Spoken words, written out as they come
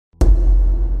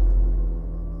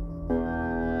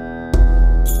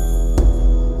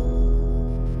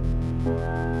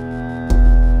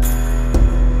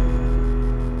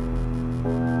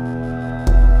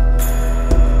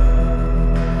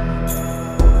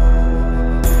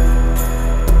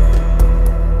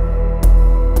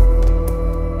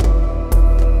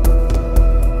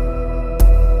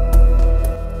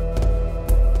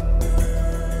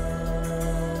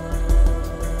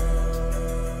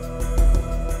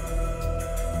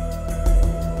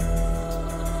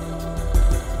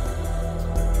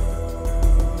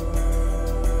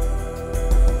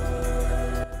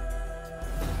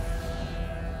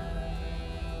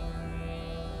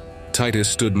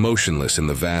Titus stood motionless in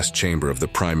the vast chamber of the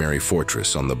primary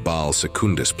fortress on the Baal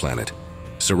Secundus planet,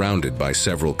 surrounded by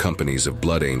several companies of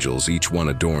blood angels, each one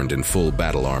adorned in full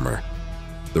battle armor.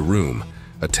 The room,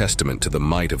 a testament to the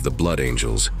might of the blood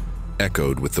angels,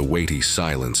 echoed with the weighty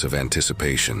silence of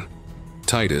anticipation.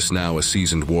 Titus, now a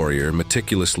seasoned warrior,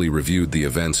 meticulously reviewed the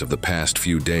events of the past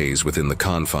few days within the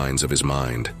confines of his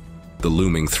mind. The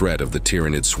looming threat of the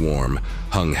Tyrannid swarm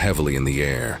hung heavily in the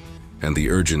air, and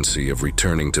the urgency of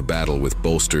returning to battle with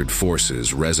bolstered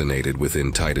forces resonated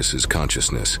within Titus's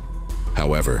consciousness.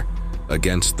 However,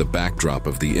 against the backdrop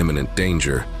of the imminent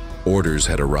danger, orders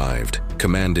had arrived,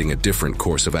 commanding a different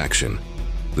course of action.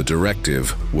 The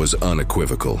directive was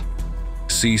unequivocal.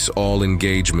 Cease all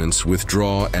engagements,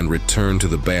 withdraw, and return to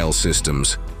the Baal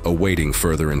systems, awaiting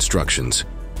further instructions.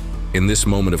 In this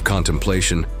moment of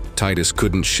contemplation, Titus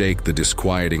couldn't shake the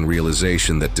disquieting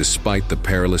realization that despite the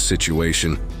perilous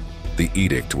situation, the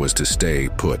edict was to stay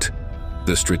put.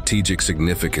 The strategic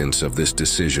significance of this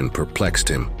decision perplexed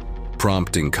him,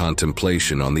 prompting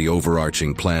contemplation on the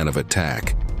overarching plan of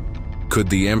attack. Could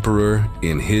the Emperor,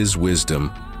 in his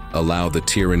wisdom, allow the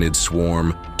Tyrannid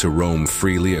swarm to roam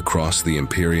freely across the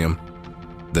Imperium?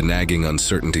 The nagging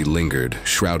uncertainty lingered,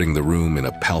 shrouding the room in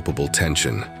a palpable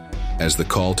tension. As the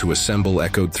call to assemble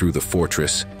echoed through the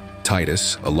fortress,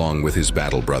 Titus, along with his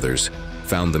battle brothers,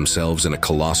 found themselves in a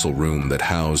colossal room that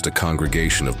housed a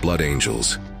congregation of blood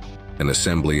angels, an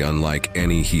assembly unlike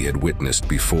any he had witnessed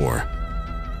before.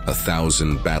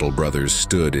 1,000 battle brothers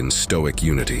stood in stoic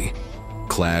unity,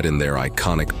 clad in their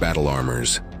iconic battle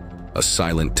armors, a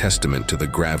silent testament to the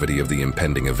gravity of the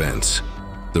impending events.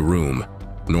 The room,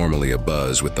 normally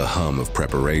abuzz with the hum of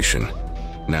preparation,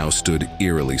 now stood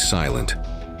eerily silent,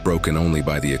 broken only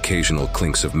by the occasional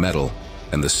clinks of metal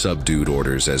and the subdued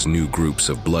orders as new groups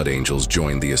of blood angels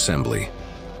joined the assembly.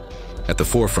 At the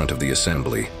forefront of the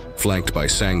assembly, flanked by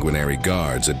sanguinary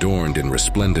guards adorned in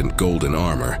resplendent golden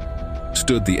armor,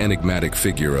 stood the enigmatic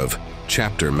figure of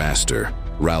Chapter Master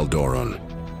Raldoron.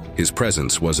 His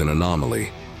presence was an anomaly,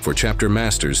 for Chapter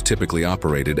Masters typically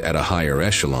operated at a higher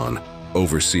echelon,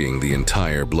 overseeing the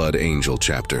entire Blood Angel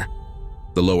chapter.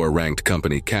 The lower-ranked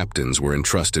company captains were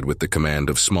entrusted with the command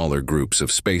of smaller groups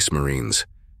of Space Marines.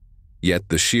 Yet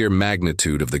the sheer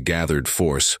magnitude of the gathered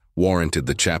force warranted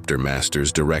the Chapter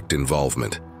Master's direct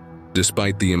involvement.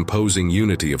 Despite the imposing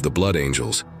unity of the Blood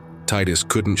Angels, Titus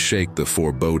couldn't shake the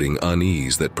foreboding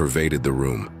unease that pervaded the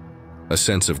room. A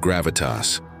sense of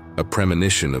gravitas, a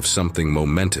premonition of something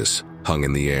momentous, hung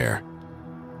in the air.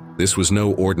 This was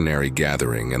no ordinary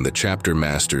gathering, and the Chapter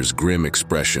Master's grim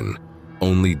expression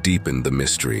only deepened the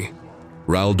mystery.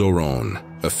 Raldoron,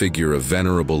 a figure of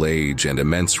venerable age and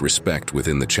immense respect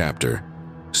within the chapter,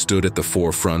 stood at the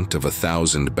forefront of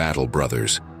 1,000 battle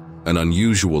brothers, an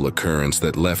unusual occurrence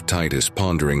that left Titus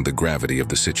pondering the gravity of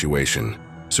the situation.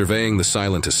 Surveying the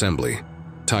silent assembly,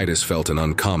 Titus felt an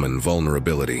uncommon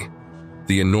vulnerability.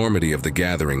 The enormity of the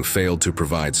gathering failed to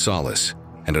provide solace,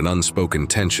 and an unspoken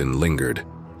tension lingered.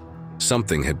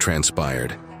 Something had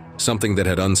transpired, something that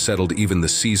had unsettled even the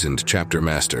seasoned chapter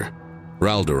master.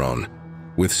 Raldoron,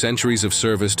 with centuries of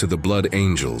service to the Blood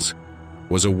Angels,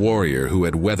 was a warrior who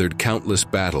had weathered countless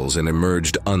battles and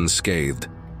emerged unscathed.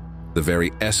 The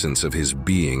very essence of his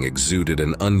being exuded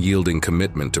an unyielding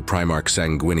commitment to Primarch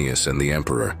Sanguinius and the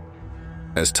Emperor.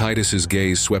 As Titus's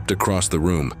gaze swept across the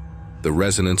room, the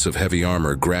resonance of heavy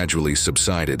armor gradually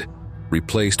subsided,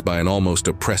 replaced by an almost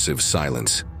oppressive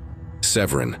silence.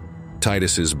 Severin,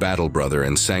 Titus's battle brother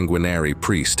and sanguinary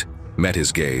priest, met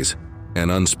his gaze, an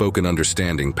unspoken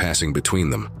understanding passing between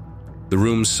them. The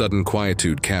room's sudden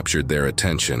quietude captured their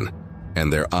attention,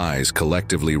 and their eyes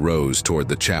collectively rose toward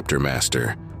the chapter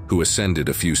master, who ascended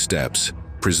a few steps,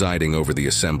 presiding over the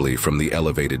assembly from the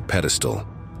elevated pedestal.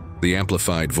 The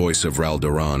amplified voice of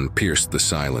Raldoron pierced the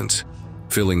silence,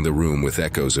 filling the room with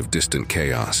echoes of distant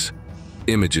chaos.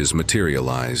 Images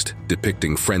materialized,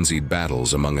 depicting frenzied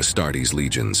battles among Astartes'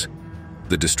 legions.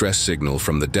 The distress signal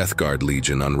from the Death Guard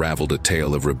Legion unraveled a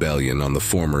tale of rebellion on the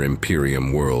former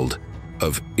Imperium world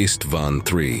of Istvan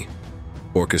III,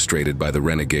 orchestrated by the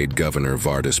renegade governor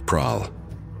Vardis Pral.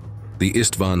 The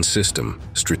Istvan system,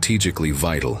 strategically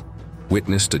vital,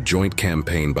 witnessed a joint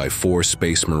campaign by 4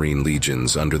 Space Marine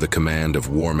legions under the command of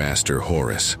War Master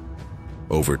Horus.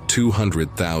 Over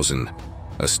 200,000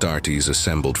 Astartes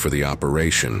assembled for the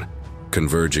operation,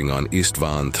 converging on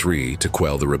Istvan III to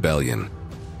quell the rebellion.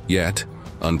 Yet,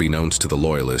 unbeknownst to the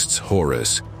Loyalists,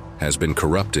 Horus has been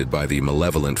corrupted by the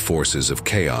malevolent forces of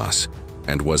chaos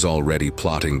and was already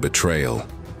plotting betrayal.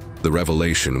 The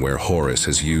revelation where Horus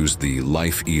has used the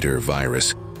Life Eater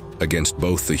virus against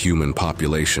both the human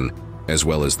population as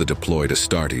well as the deployed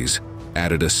Astartes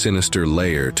added a sinister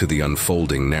layer to the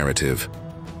unfolding narrative.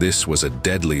 This was a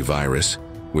deadly virus,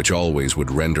 which always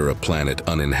would render a planet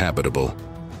uninhabitable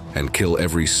and kill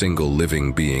every single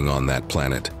living being on that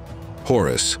planet.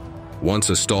 Horus, once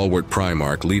a stalwart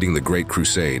Primarch leading the Great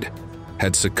Crusade,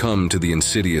 had succumbed to the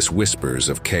insidious whispers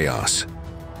of chaos.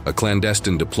 A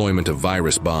clandestine deployment of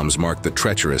virus bombs marked the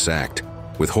treacherous act,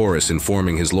 with Horus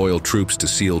informing his loyal troops to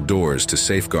seal doors to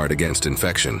safeguard against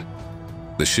infection.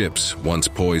 The ships, once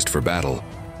poised for battle,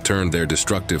 turned their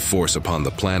destructive force upon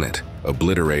the planet,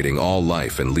 obliterating all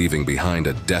life and leaving behind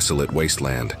a desolate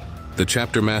wasteland. The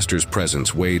chapter master's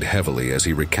presence weighed heavily as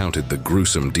he recounted the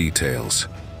gruesome details.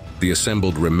 The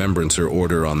assembled remembrancer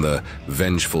order on the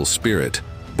vengeful spirit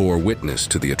bore witness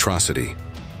to the atrocity.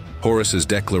 Horus's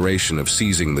declaration of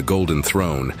seizing the Golden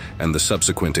Throne and the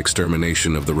subsequent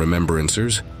extermination of the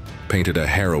remembrancers painted a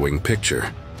harrowing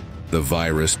picture. The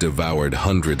virus devoured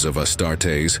hundreds of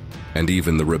Astartes and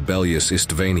even the rebellious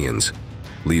Istvanians,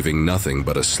 leaving nothing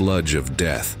but a sludge of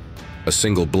death. A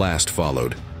single blast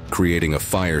followed, creating a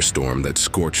firestorm that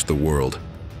scorched the world,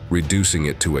 reducing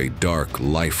it to a dark,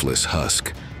 lifeless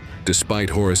husk. Despite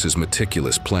Horus's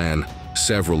meticulous plan,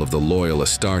 several of the loyal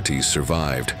Astartes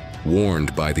survived,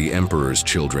 warned by the Emperor's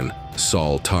children,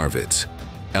 Saul Tarvitz.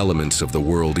 Elements of the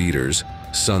World Eaters,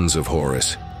 sons of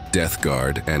Horus, Death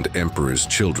Guard, and Emperor's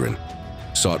children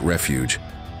sought refuge,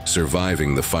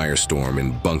 surviving the firestorm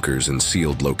in bunkers and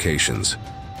sealed locations.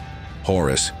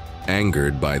 Horus,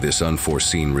 angered by this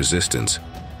unforeseen resistance,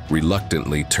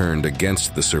 reluctantly turned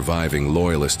against the surviving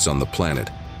loyalists on the planet,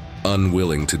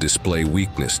 unwilling to display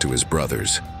weakness to his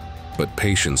brothers. But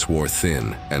patience wore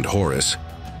thin, and Horus,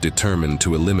 determined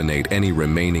to eliminate any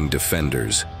remaining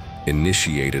defenders,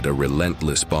 initiated a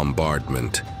relentless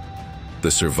bombardment.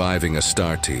 The surviving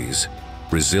Astartes,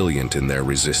 resilient in their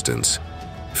resistance,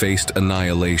 faced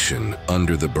annihilation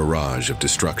under the barrage of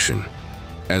destruction.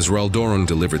 As Raldoron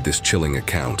delivered this chilling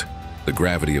account, the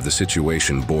gravity of the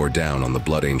situation bore down on the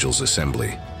Blood Angels'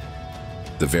 assembly.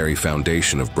 The very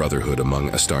foundation of brotherhood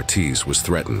among Astartes was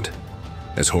threatened,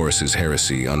 as Horus's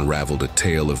heresy unraveled a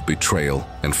tale of betrayal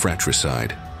and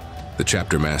fratricide. The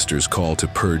chapter master's call to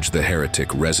purge the heretic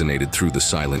resonated through the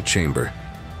silent chamber,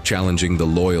 challenging the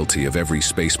loyalty of every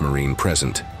space marine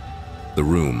present. The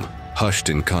room, hushed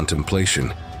in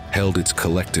contemplation, held its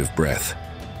collective breath.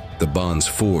 The bonds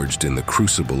forged in the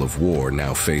crucible of war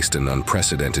now faced an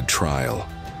unprecedented trial.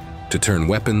 To turn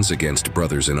weapons against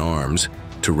brothers in arms,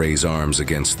 to raise arms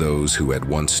against those who had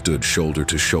once stood shoulder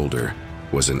to shoulder,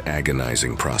 was an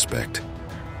agonizing prospect.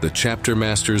 The chapter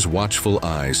master's watchful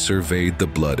eyes surveyed the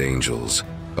Blood Angels,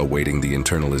 awaiting the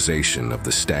internalization of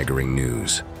the staggering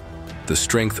news. The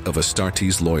strength of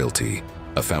Astartes' loyalty,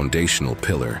 a foundational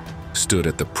pillar, stood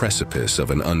at the precipice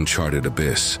of an uncharted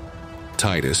abyss.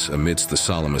 Titus, amidst the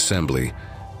solemn assembly,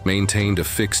 maintained a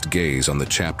fixed gaze on the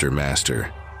chapter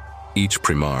master. Each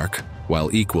Primarch,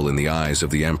 while equal in the eyes of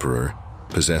the Emperor,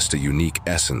 possessed a unique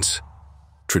essence.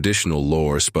 Traditional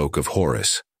lore spoke of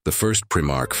Horus, the first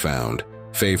Primarch found,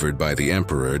 favored by the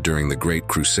Emperor during the Great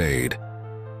Crusade,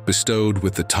 bestowed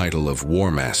with the title of War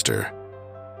Master.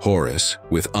 Horus,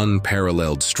 with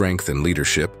unparalleled strength and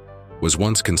leadership, was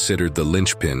once considered the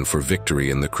linchpin for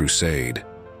victory in the Crusade,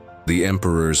 the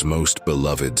Emperor's most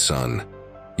beloved son.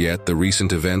 Yet the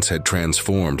recent events had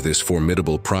transformed this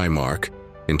formidable Primarch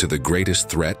into the greatest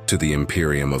threat to the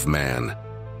Imperium of man.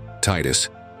 Titus,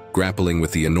 grappling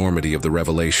with the enormity of the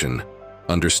revelation,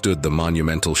 understood the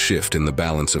monumental shift in the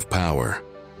balance of power.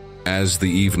 As the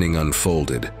evening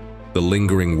unfolded, the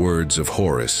lingering words of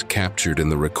Horus captured in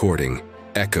the recording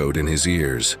echoed in his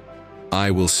ears.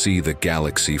 "I will see the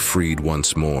galaxy freed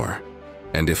once more,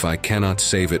 and if I cannot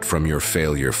save it from your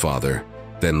failure, Father,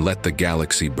 then let the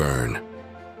galaxy burn."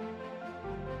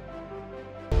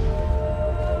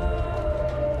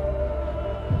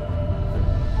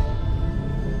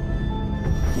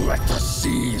 Let the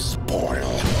seas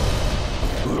boil.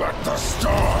 Let the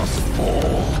stars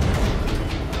fall.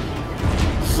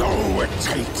 Though it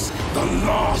takes the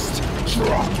last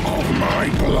drop of my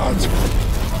blood,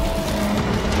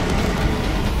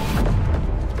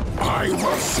 I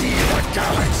will see the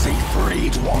galaxy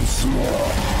freed once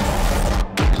more.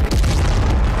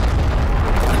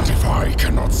 And if I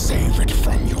cannot save it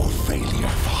from your failure,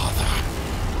 Father,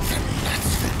 then let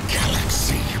the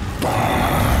galaxy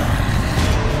burn.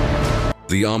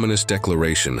 The ominous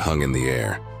declaration hung in the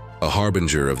air, a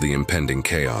harbinger of the impending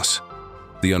chaos.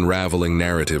 The unraveling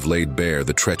narrative laid bare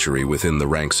the treachery within the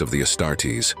ranks of the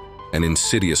Astartes, an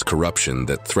insidious corruption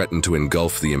that threatened to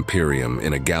engulf the Imperium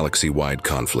in a galaxy-wide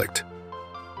conflict.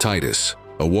 Titus,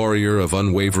 a warrior of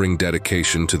unwavering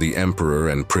dedication to the Emperor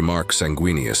and Primarch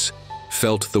Sanguinius,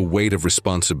 felt the weight of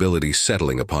responsibility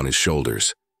settling upon his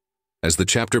shoulders. As the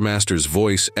chapter master's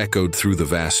voice echoed through the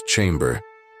vast chamber,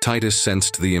 Titus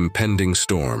sensed the impending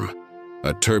storm,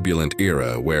 a turbulent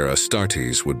era where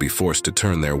Astartes would be forced to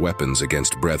turn their weapons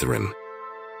against brethren.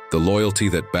 The loyalty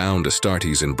that bound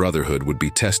Astartes in brotherhood would be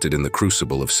tested in the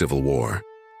crucible of civil war.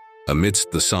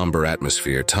 Amidst the somber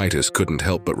atmosphere, Titus couldn't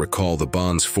help but recall the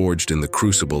bonds forged in the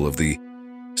crucible of the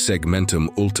Segmentum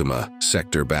Ultima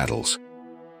sector battles.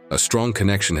 A strong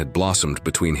connection had blossomed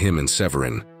between him and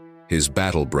Severin, his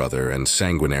battle brother and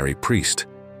sanguinary priest.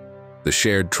 The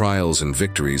shared trials and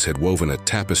victories had woven a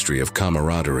tapestry of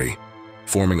camaraderie,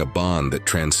 forming a bond that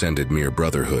transcended mere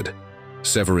brotherhood.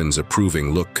 Severin's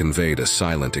approving look conveyed a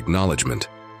silent acknowledgement,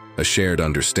 a shared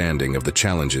understanding of the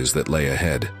challenges that lay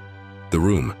ahead. The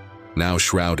room, now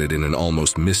shrouded in an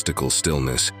almost mystical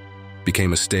stillness,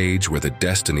 became a stage where the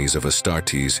destinies of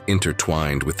Astartes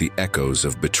intertwined with the echoes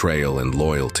of betrayal and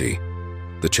loyalty.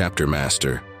 The chapter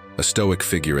master, a stoic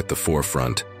figure at the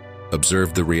forefront,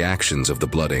 observed the reactions of the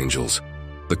Blood Angels.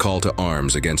 The call to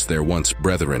arms against their once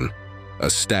brethren, a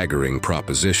staggering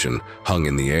proposition, hung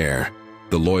in the air.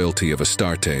 The loyalty of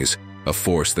Astartes, a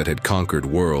force that had conquered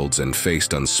worlds and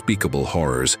faced unspeakable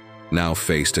horrors, now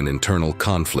faced an internal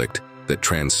conflict that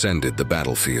transcended the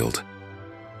battlefield.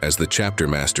 As the chapter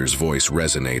master's voice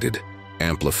resonated,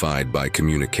 amplified by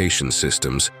communication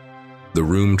systems, the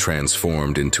room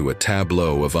transformed into a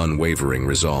tableau of unwavering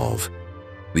resolve.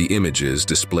 The images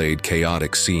displayed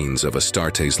chaotic scenes of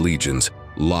Astartes' legions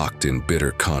locked in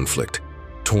bitter conflict,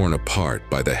 torn apart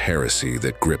by the heresy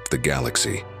that gripped the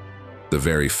galaxy. The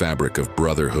very fabric of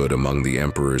brotherhood among the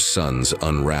Emperor's sons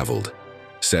unraveled,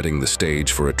 setting the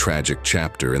stage for a tragic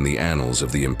chapter in the annals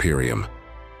of the Imperium.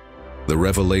 The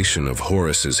revelation of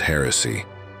Horus's heresy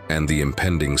and the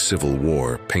impending civil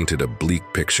war painted a bleak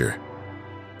picture.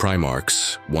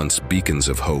 Primarchs, once beacons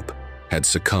of hope, had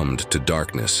succumbed to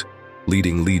darkness,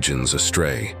 leading legions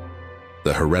astray.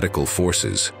 The heretical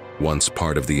forces, once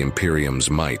part of the Imperium's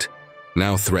might,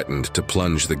 now threatened to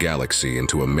plunge the galaxy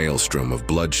into a maelstrom of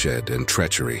bloodshed and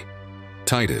treachery.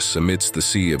 Titus, amidst the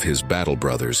sea of his battle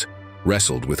brothers,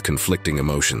 wrestled with conflicting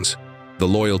emotions. The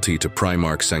loyalty to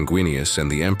Primarch Sanguinius and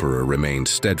the Emperor remained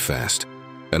steadfast,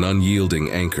 an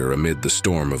unyielding anchor amid the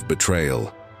storm of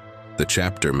betrayal. The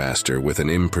chapter master, with an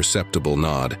imperceptible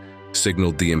nod,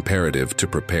 signaled the imperative to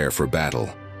prepare for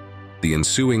battle. The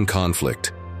ensuing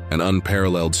conflict, an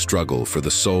unparalleled struggle for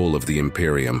the soul of the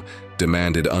Imperium,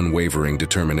 demanded unwavering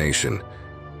determination.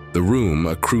 The room,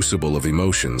 a crucible of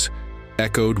emotions,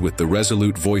 echoed with the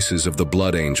resolute voices of the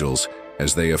Blood Angels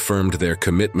as they affirmed their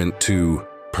commitment to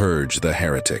purge the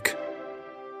heretic.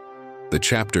 The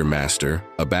chapter master,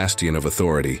 a bastion of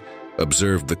authority,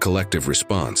 observed the collective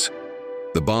response.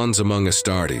 The bonds among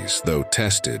Astartes, though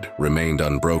tested, remained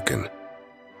unbroken.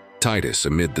 Titus,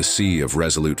 amid the sea of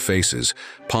resolute faces,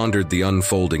 pondered the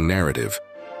unfolding narrative.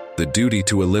 The duty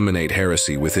to eliminate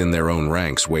heresy within their own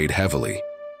ranks weighed heavily.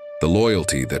 The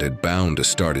loyalty that had bound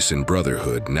Astartes in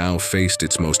brotherhood now faced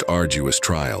its most arduous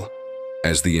trial,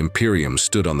 as the Imperium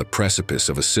stood on the precipice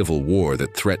of a civil war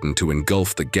that threatened to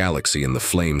engulf the galaxy in the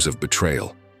flames of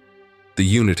betrayal. The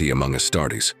unity among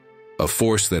Astartes, a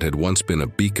force that had once been a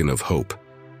beacon of hope,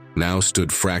 now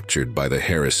stood fractured by the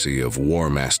heresy of War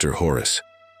Master Horus.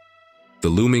 The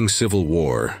looming civil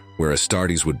war, where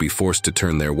Astartes would be forced to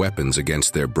turn their weapons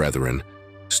against their brethren,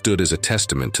 stood as a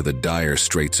testament to the dire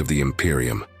straits of the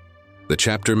Imperium. The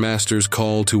chapter master's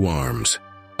call to arms,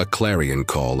 a clarion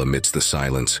call amidst the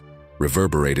silence,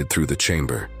 reverberated through the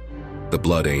chamber. The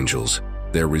Blood Angels,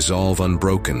 their resolve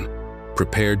unbroken,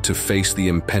 prepared to face the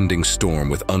impending storm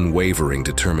with unwavering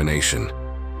determination.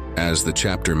 As the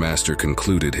chapter master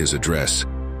concluded his address,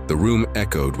 the room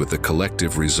echoed with the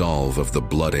collective resolve of the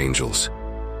Blood Angels.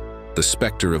 The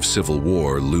specter of civil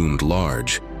war loomed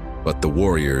large, but the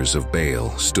warriors of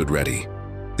Baal stood ready.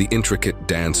 The intricate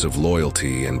dance of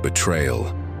loyalty and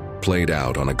betrayal, played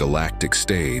out on a galactic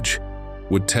stage,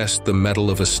 would test the mettle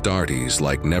of Astartes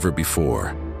like never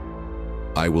before.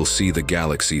 I will see the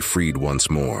galaxy freed once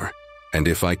more, and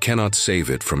if I cannot save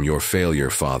it from your failure,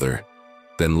 Father,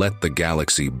 then let the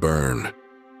galaxy burn.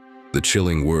 The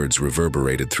chilling words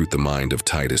reverberated through the mind of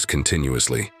Titus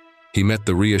continuously. He met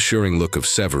the reassuring look of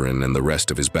Severin and the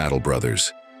rest of his battle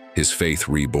brothers, his faith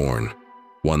reborn.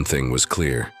 One thing was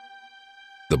clear.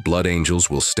 The Blood Angels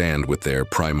will stand with their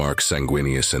Primarch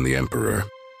Sanguinius and the Emperor.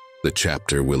 The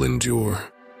chapter will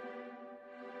endure.